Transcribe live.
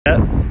Yep.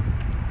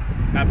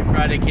 Happy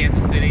Friday,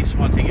 Kansas City. Just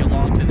want to take you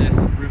along to this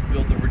roof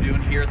build that we're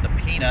doing here at the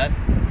Peanut.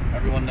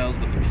 Everyone knows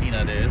what the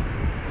Peanut is.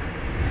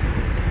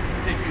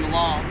 Take you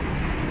along.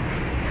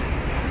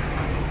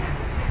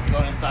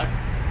 Going inside.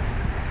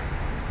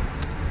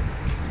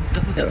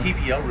 This is a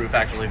TPO roof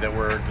actually that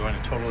we're going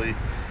to totally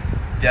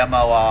demo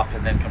off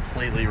and then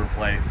completely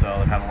replace.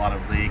 So it had a lot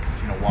of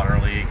leaks, water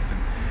leaks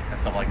and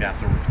stuff like that.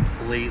 So we're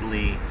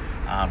completely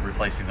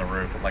replacing the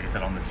roof, like I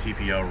said, on this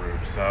TPO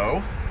roof.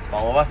 So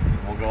follow us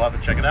and we'll go up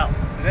and check it out.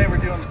 Today we're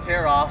doing the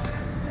tear off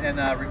and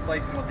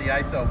replacing with the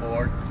ISO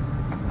board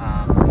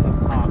up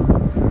top.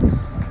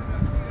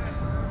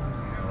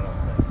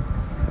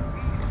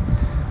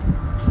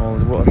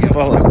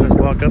 Well, let's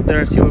walk up there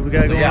and see what we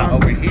got going on.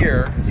 Over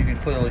here you can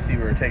clearly see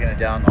we're taking it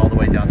down all the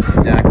way down to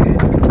the deck. Clean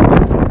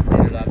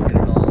it up, get it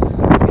all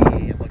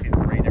smoky and looking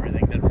great and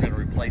everything. Then we're going to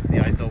replace the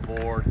ISO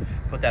board,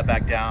 put that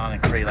back down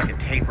and create like a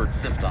tapered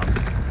system.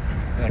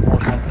 And of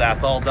course once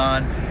that's all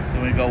done,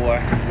 then we go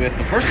with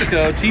the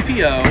Persico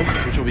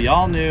TPO, which will be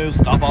all new,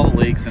 stop all the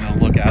leaks, and it'll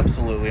look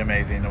absolutely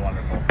amazing and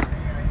wonderful.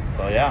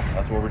 So yeah,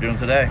 that's what we're doing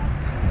today.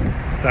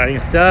 Exciting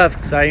stuff,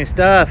 exciting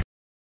stuff.